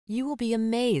You will be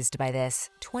amazed by this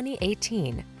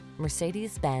 2018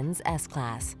 Mercedes-Benz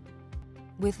S-Class.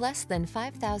 With less than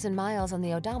 5,000 miles on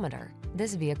the odometer,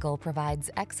 this vehicle provides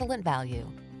excellent value.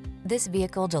 This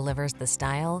vehicle delivers the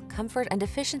style, comfort, and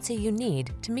efficiency you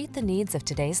need to meet the needs of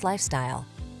today's lifestyle.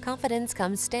 Confidence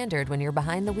comes standard when you're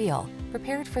behind the wheel,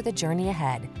 prepared for the journey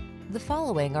ahead. The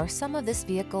following are some of this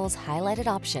vehicle's highlighted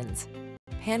options: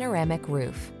 panoramic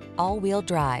roof, all-wheel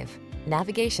drive,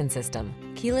 navigation system,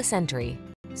 keyless entry,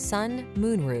 sun,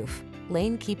 moonroof,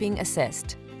 lane keeping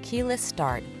assist, keyless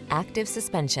start, active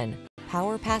suspension,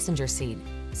 power passenger seat,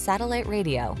 satellite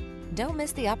radio. Don't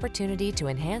miss the opportunity to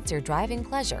enhance your driving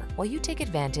pleasure while you take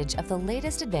advantage of the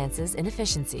latest advances in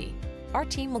efficiency. Our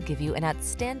team will give you an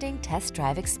outstanding test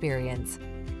drive experience.